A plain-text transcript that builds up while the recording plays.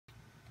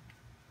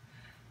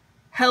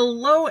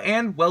Hello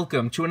and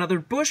welcome to another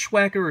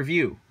Bushwhacker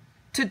review.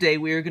 Today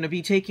we are going to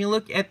be taking a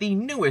look at the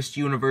newest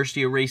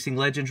University of Racing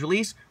Legends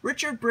release,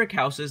 Richard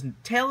Brickhouse's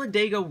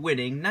Talladega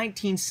winning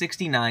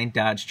 1969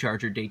 Dodge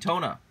Charger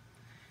Daytona.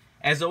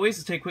 As always,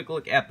 let's take a quick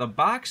look at the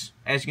box.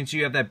 As you can see,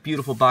 you have that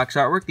beautiful box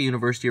artwork the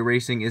University of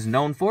Racing is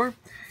known for.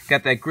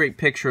 Got that great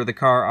picture of the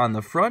car on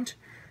the front.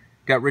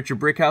 Got Richard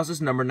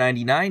Brickhouse's number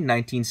 99,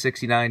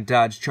 1969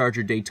 Dodge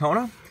Charger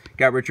Daytona.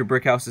 Got Richard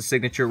Brickhouse's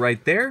signature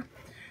right there.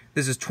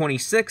 This is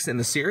 26 in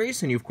the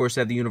series, and you of course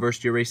have the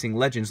University of Racing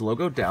Legends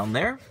logo down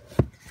there.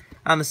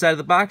 On the side of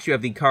the box, you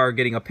have the car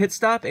getting a pit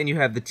stop, and you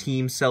have the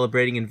team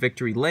celebrating in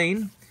victory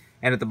lane.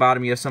 And at the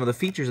bottom, you have some of the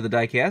features of the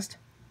diecast,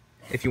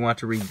 if you want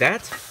to read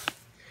that.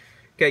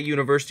 Got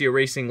University of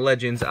Racing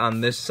Legends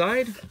on this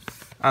side.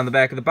 On the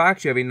back of the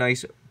box, you have a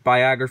nice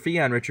biography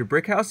on Richard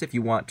Brickhouse, if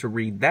you want to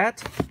read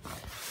that.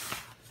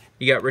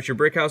 You got Richard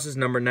Brickhouse's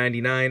number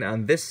 99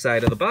 on this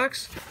side of the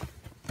box.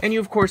 And you,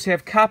 of course,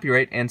 have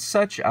copyright and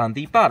such on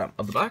the bottom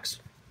of the box.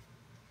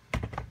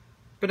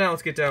 But now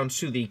let's get down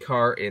to the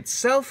car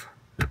itself.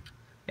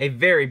 A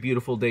very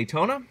beautiful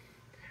Daytona.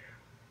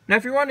 Now,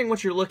 if you're wondering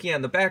what you're looking at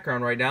in the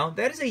background right now,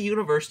 that is a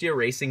University of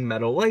Racing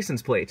metal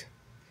license plate.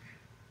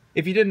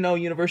 If you didn't know,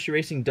 University of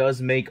Racing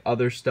does make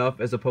other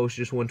stuff as opposed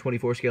to just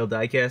 1/24 scale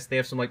diecast. They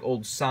have some like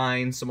old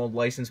signs, some old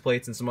license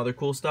plates, and some other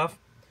cool stuff.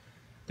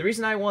 The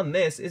reason I won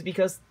this is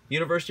because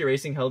University of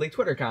Racing held a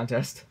Twitter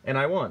contest, and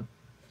I won.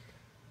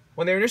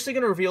 When they were initially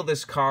going to reveal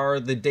this car,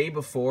 the day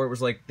before, it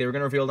was like they were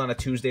going to reveal it on a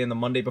Tuesday, and the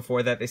Monday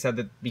before that, they said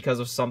that because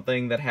of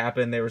something that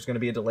happened, there was going to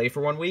be a delay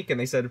for 1 week, and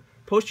they said,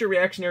 post your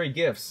reactionary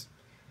GIFs.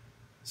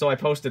 So I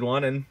posted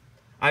one, and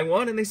I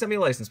won, and they sent me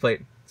a license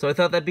plate. So I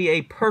thought that'd be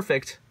a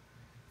perfect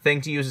thing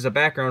to use as a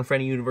background for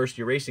any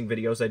University of Racing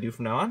videos I do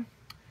from now on.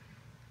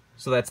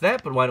 So that's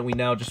that, but why don't we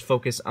now just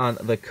focus on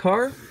the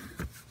car.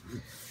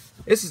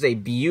 This is a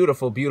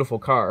beautiful, beautiful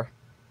car.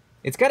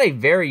 It's got a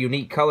very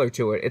unique color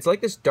to it. It's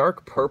like this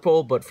dark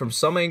purple, but from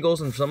some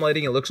angles and some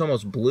lighting, it looks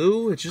almost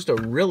blue. It's just a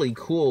really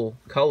cool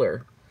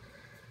color.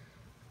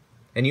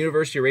 And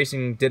University of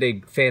Racing did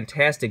a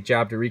fantastic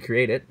job to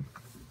recreate it.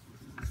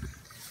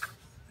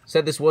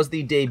 Said this was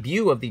the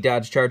debut of the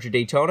Dodge Charger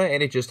Daytona,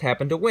 and it just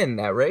happened to win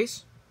that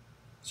race.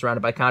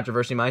 Surrounded by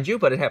controversy, mind you,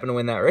 but it happened to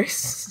win that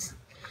race.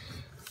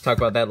 Talk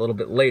about that a little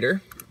bit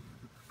later.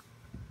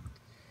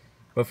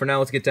 But for now,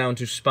 let's get down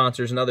to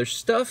sponsors and other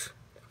stuff.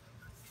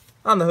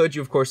 On the hood,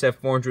 you of course have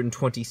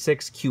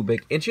 426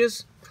 cubic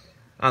inches.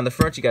 On the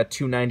front, you got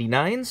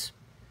 299s,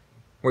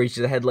 where each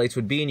of the headlights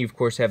would be, and you of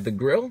course have the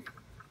grille.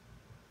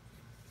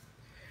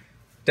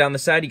 Down the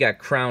side, you got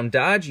Crown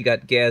Dodge, you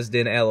got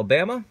Gadsden,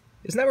 Alabama.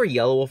 Isn't that where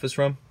Yellow Wolf is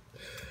from?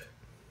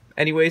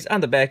 Anyways,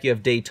 on the back, you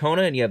have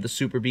Daytona, and you have the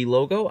Super B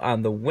logo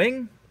on the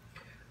wing.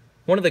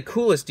 One of the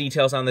coolest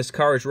details on this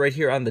car is right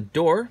here on the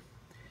door.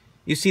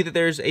 You see that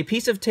there's a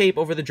piece of tape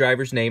over the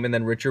driver's name, and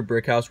then Richard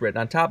Brickhouse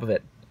written on top of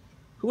it.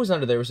 Who was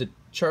under there? Was it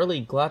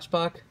Charlie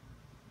Glotchbach?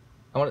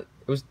 It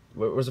was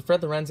it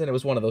Fred Lorenzen? It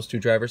was one of those two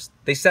drivers.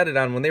 They said it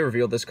on when they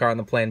revealed this car on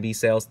the Plan B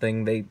sales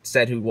thing. They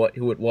said who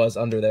it was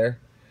under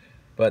there.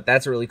 But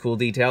that's a really cool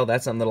detail.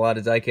 That's something that a lot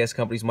of diecast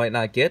companies might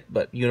not get.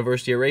 But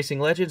University of Racing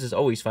Legends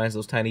always finds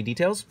those tiny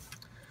details.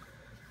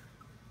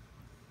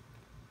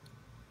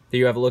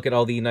 There you have a look at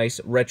all the nice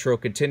retro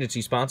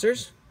contingency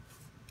sponsors.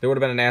 There would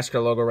have been a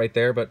NASCAR logo right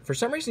there, but for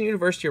some reason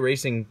University of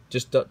Racing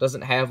just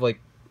doesn't have like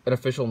an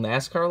official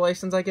NASCAR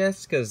license, I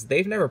guess, because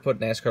they've never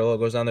put NASCAR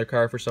logos on their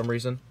car for some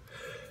reason.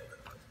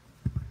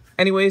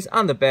 Anyways,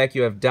 on the back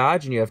you have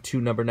Dodge, and you have two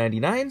number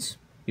 99s.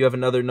 You have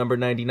another number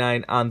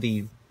 99 on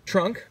the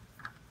trunk.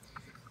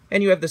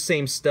 And you have the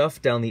same stuff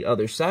down the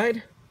other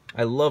side.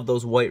 I love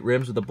those white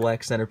rims with the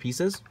black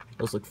centerpieces.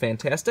 Those look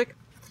fantastic.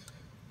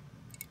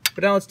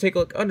 But now let's take a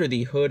look under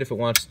the hood if it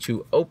wants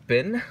to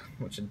open,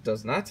 which it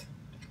does not.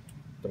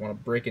 Don't want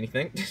to break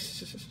anything.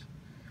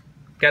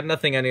 Got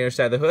nothing on the other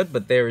side of the hood,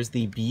 but there is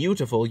the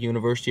beautiful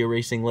University of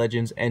Racing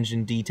Legends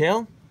engine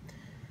detail.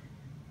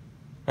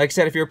 Like I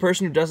said, if you're a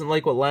person who doesn't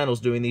like what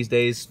Lionel's doing these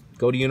days,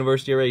 go to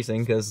University of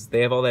Racing, because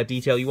they have all that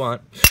detail you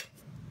want.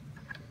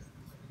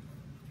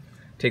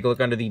 Take a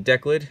look under the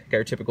deck lid. Got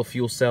your typical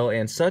fuel cell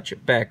and such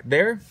back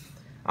there.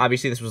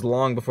 Obviously, this was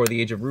long before the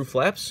age of roof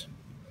flaps.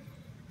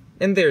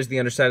 And there's the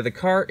underside of the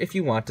car, if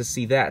you want to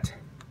see that.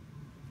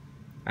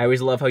 I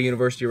always love how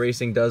University of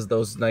Racing does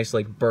those nice,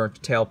 like,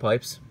 burnt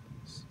tailpipes.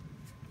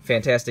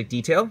 Fantastic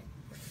detail.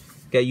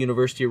 Got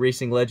University of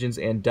Racing Legends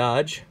and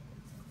Dodge.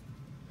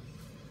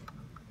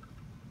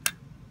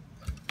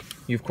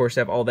 You, of course,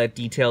 have all that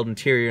detailed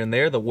interior in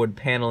there, the wood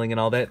paneling and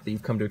all that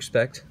you've come to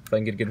expect, if I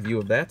can get a good view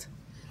of that.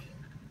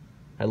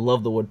 I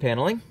love the wood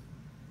paneling.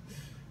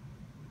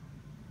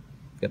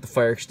 Got the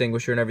fire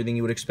extinguisher and everything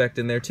you would expect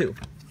in there, too.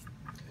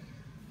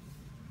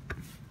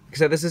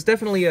 So this is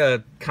definitely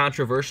a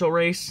controversial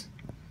race.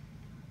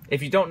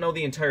 If you don't know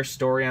the entire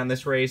story on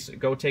this race,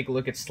 go take a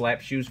look at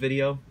Slapshoe's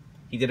video.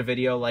 He did a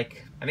video,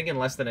 like, I think in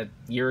less than a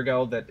year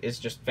ago that is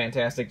just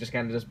fantastic. Just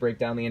kind of just break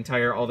down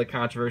all the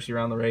controversy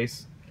around the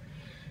race.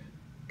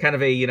 Kind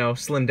of a,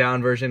 slimmed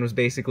down version was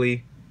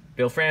basically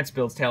Bill France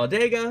builds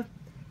Talladega,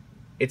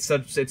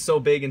 it's so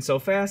big and so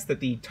fast that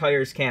the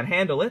tires can't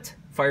handle it.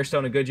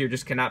 Firestone and Goodyear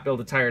just cannot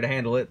build a tire to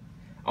handle it.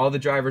 All the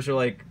drivers are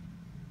like,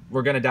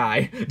 we're gonna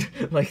die.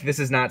 Like, this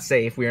is not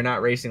safe. We are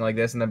not racing like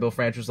this. And then Bill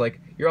France was like,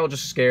 you're all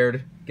just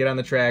scared. Get on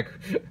the track.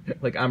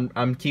 Like,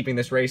 I'm keeping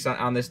this race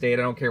on this date.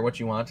 I don't care what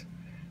you want.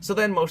 So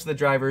then most of the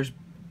drivers,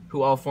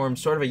 who all formed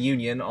sort of a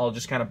union, all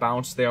just kind of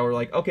bounced. They all were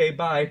like, okay,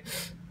 bye.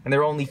 And there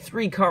were only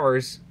 3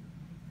 cars,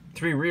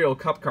 3 real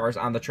Cup cars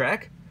on the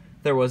track.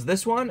 There was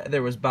this one,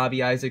 there was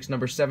Bobby Isaac's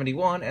number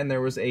 71, and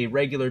there was a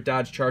regular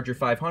Dodge Charger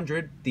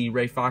 500, the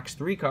Ray Fox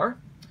 3 car.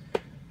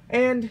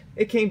 And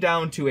it came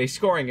down to a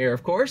scoring error,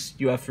 of course.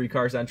 You have 3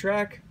 cars on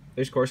track.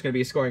 There's, of course, going to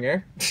be a scoring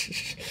error.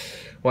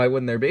 Why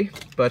wouldn't there be?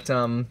 But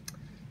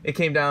it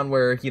came down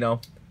where, you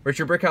know,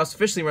 Richard Brickhouse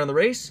officially ran the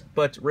race,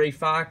 but Ray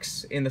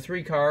Fox in the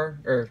 3 car,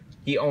 or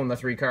he owned the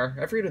 3 car.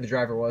 I forget who the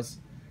driver was.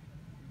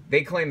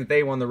 They claimed that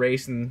they won the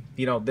race, and,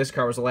 you know, this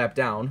car was a lap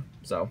down,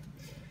 so...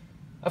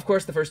 Of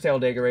course, the first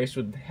Talladega race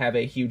would have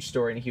a huge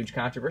story and a huge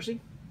controversy.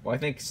 Well, I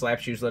think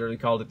Slapshoes literally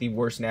called it the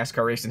worst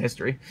NASCAR race in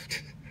history.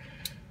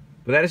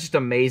 But that is just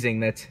amazing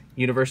that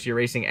University of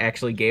Racing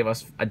actually gave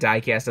us a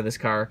diecast of this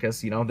car,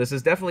 because, you know, this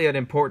is definitely an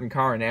important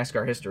car in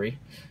NASCAR history.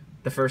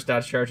 The first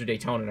Dodge Charger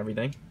Daytona and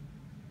everything.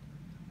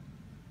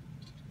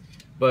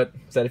 But,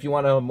 said if you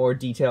want a more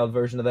detailed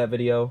version of that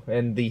video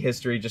and the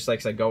history, just like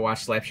I said, go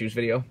watch Slapshoes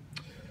video.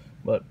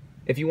 But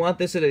if you want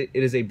this, it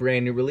is a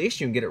brand new release.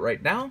 You can get it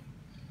right now.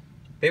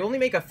 They only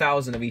make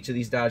 1,000 of each of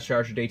these Dodge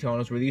Charger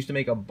Daytonas, where they used to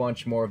make a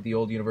bunch more of the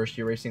old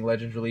University of Racing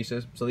Legends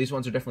releases. So these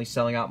ones are definitely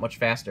selling out much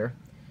faster.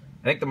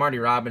 I think the Marty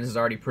Robbins is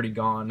already pretty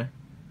gone.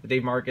 The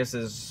Dave Marcus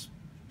is...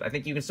 I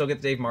think you can still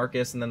get the Dave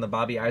Marcus, and then the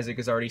Bobby Isaac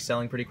is already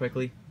selling pretty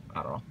quickly.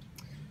 I don't know.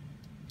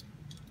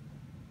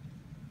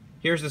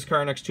 Here's this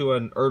car next to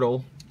an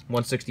Ertl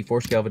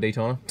 1/64 scale of a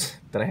Daytona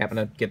that I happened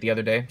to get the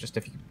other day, just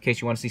in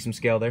case you want to see some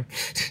scale there.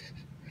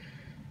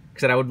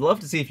 Because I would love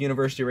to see if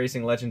University of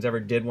Racing Legends ever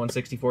did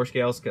 1/64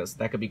 scales, because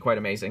that could be quite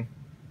amazing.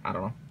 I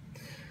don't know.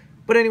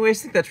 But anyways,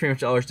 I think that's pretty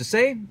much all there's to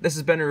say. This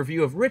has been a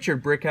review of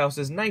Richard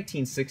Brickhouse's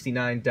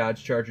 1969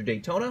 Dodge Charger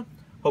Daytona.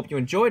 Hope you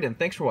enjoyed, and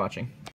thanks for watching.